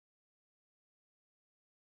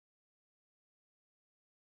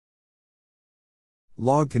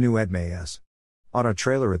Log Canoe Edmee S. On a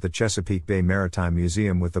trailer at the Chesapeake Bay Maritime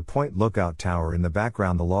Museum with the Point Lookout Tower in the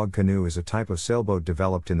background, the log canoe is a type of sailboat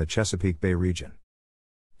developed in the Chesapeake Bay region.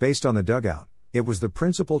 Based on the dugout, it was the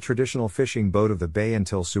principal traditional fishing boat of the bay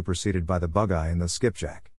until superseded by the bugeye and the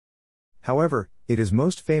skipjack. However, it is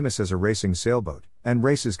most famous as a racing sailboat, and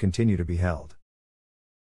races continue to be held.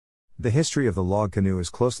 The history of the log canoe is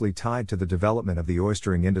closely tied to the development of the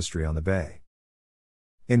oystering industry on the bay.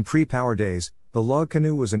 In pre-power days, the log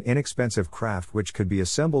canoe was an inexpensive craft which could be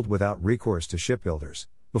assembled without recourse to shipbuilders.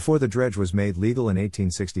 Before the dredge was made legal in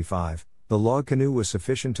 1865, the log canoe was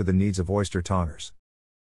sufficient to the needs of oyster tongers.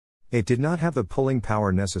 It did not have the pulling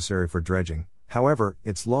power necessary for dredging, however,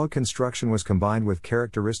 its log construction was combined with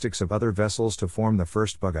characteristics of other vessels to form the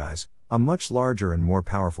first bugeyes, a much larger and more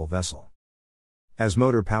powerful vessel. As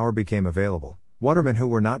motor power became available, watermen who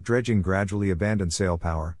were not dredging gradually abandoned sail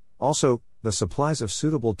power. Also, the supplies of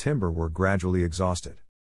suitable timber were gradually exhausted.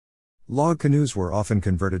 Log canoes were often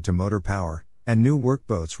converted to motor power, and new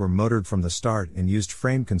workboats were motored from the start and used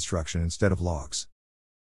frame construction instead of logs.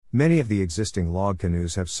 Many of the existing log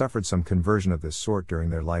canoes have suffered some conversion of this sort during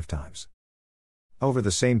their lifetimes. Over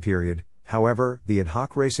the same period, however, the ad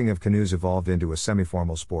hoc racing of canoes evolved into a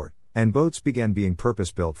semi-formal sport, and boats began being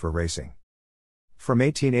purpose-built for racing. From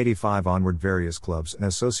 1885 onward, various clubs and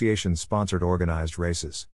associations sponsored organized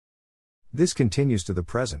races. This continues to the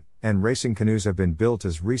present, and racing canoes have been built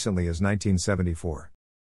as recently as 1974.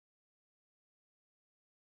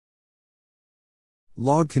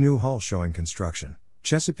 Log canoe hull showing construction.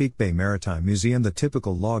 Chesapeake Bay Maritime Museum. The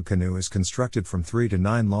typical log canoe is constructed from 3 to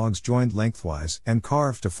 9 logs joined lengthwise and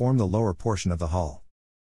carved to form the lower portion of the hull.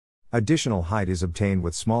 Additional height is obtained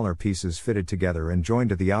with smaller pieces fitted together and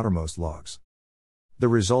joined to the outermost logs. The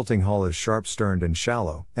resulting hull is sharp-sterned and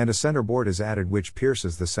shallow, and a centerboard is added which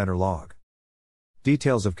pierces the center log.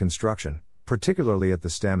 Details of construction, particularly at the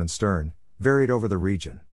stem and stern, varied over the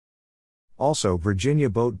region. Also, Virginia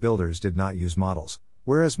boat builders did not use models,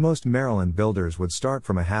 whereas most Maryland builders would start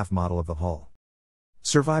from a half model of the hull.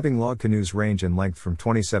 Surviving log canoes range in length from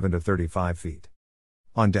 27 to 35 feet.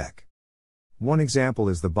 On deck. One example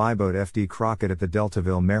is the buyboat F.D. Crockett at the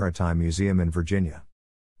Deltaville Maritime Museum in Virginia.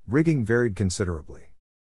 Rigging varied considerably.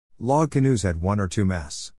 Log canoes had 1 or 2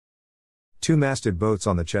 masts. Two-masted boats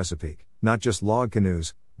on the Chesapeake, not just log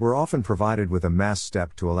canoes, were often provided with a mast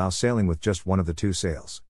step to allow sailing with just one of the 2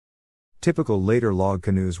 sails. Typical later log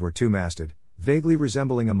canoes were two-masted, vaguely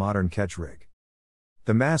resembling a modern ketch rig.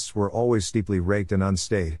 The masts were always steeply raked and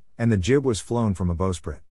unstayed, and the jib was flown from a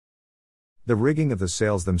bowsprit. The rigging of the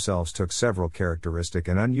sails themselves took several characteristic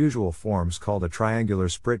and unusual forms called a triangular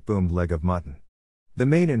sprit-boomed leg of mutton. The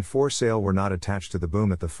main and foresail were not attached to the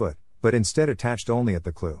boom at the foot, but instead attached only at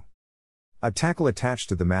the clew. A tackle attached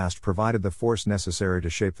to the mast provided the force necessary to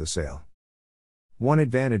shape the sail. One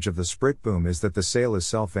advantage of the sprit boom is that the sail is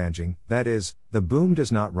self-vanging, that is, the boom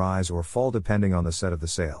does not rise or fall depending on the set of the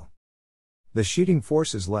sail. The sheeting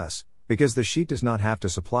force is less, because the sheet does not have to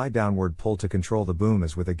supply downward pull to control the boom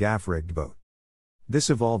as with a gaff-rigged boat. This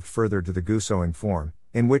evolved further to the goose-owing form,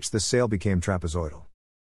 in which the sail became trapezoidal.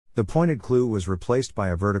 The pointed clew was replaced by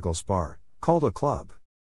a vertical spar, called a club.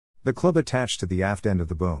 The club attached to the aft end of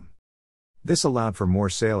the boom. This allowed for more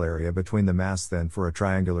sail area between the masts than for a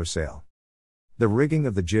triangular sail. The rigging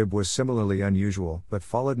of the jib was similarly unusual, but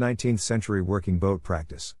followed 19th century working boat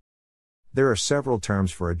practice. There are several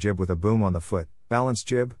terms for a jib with a boom on the foot: balance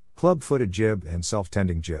jib, club-footed jib, and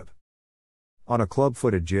self-tending jib. On a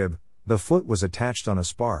club-footed jib, the foot was attached on a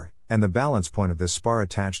spar, and the balance point of this spar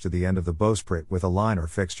attached to the end of the bowsprit with a line or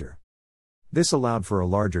fixture. This allowed for a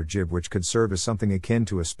larger jib which could serve as something akin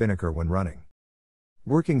to a spinnaker when running.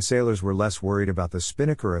 Working sailors were less worried about the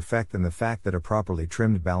spinnaker effect than the fact that a properly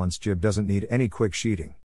trimmed balance jib doesn't need any quick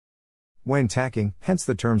sheeting when tacking, hence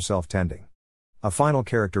the term self-tending. A final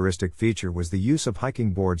characteristic feature was the use of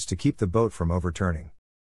hiking boards to keep the boat from overturning.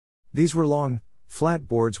 These were long, flat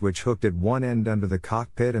boards which hooked at one end under the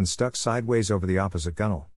cockpit and stuck sideways over the opposite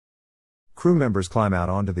gunwale. Crew members climb out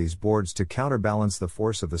onto these boards to counterbalance the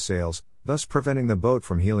force of the sails, thus preventing the boat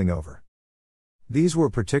from heeling over. These were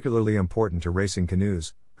particularly important to racing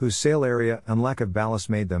canoes, whose sail area and lack of ballast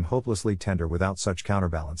made them hopelessly tender without such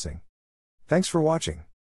counterbalancing. Thanks for watching.